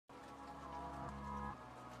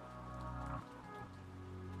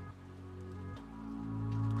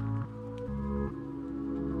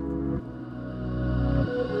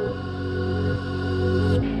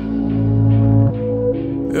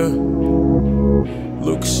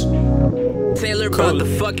Lucas. Taylor about the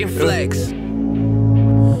fucking flex.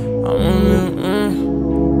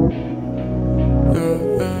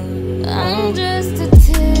 I'm just a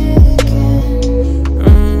ticking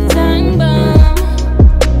time bomb.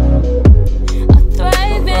 I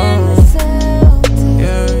thrive in the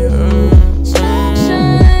self-destruction,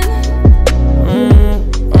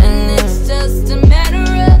 and it's just a matter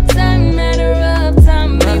of time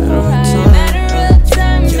before I, matter of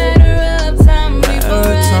time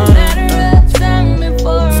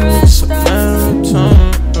before I, start to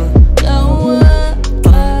blow up.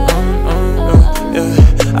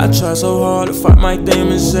 I try so hard to fight my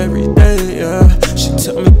demons every day, yeah. She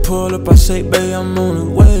tell me pull up, I say, babe, I'm on the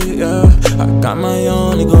way, yeah. I got my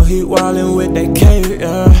own, nigga, he wildin' with that K,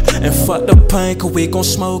 yeah. And fuck the pain, cause we gon'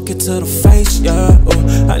 smoke it to the face, yeah.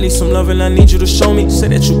 I need some love and I need you to show me. Say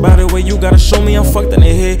that you bout it, way you gotta show me. I'm fucked in the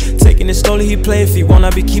head, taking it slowly, he play. If he want, I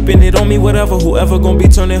be keeping it on me, whatever. Whoever gon' be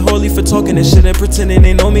turning holy for talking this shit and pretending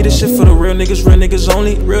they know me. This shit for the real niggas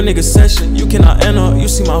only. Real nigga session, you cannot enter. You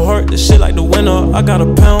see my heart, this shit like the winner. I got a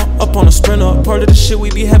pound up on a sprinter, part of the shit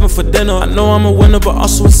we be having for dinner. I know I'm a winner, but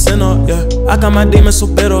also a sinner, yeah. I got my demons so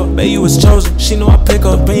bitter, babe, you was chosen. She know I pick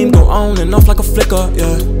up, the beam go on and off like a flicker,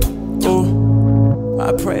 yeah. Ooh.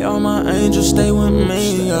 I pray all my angels stay with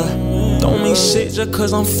me, yeah. Don't mean shit just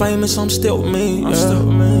cause I'm famous, I'm still me,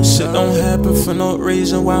 yeah. Shit don't happen for no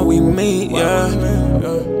reason why we meet, yeah.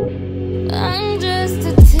 I'm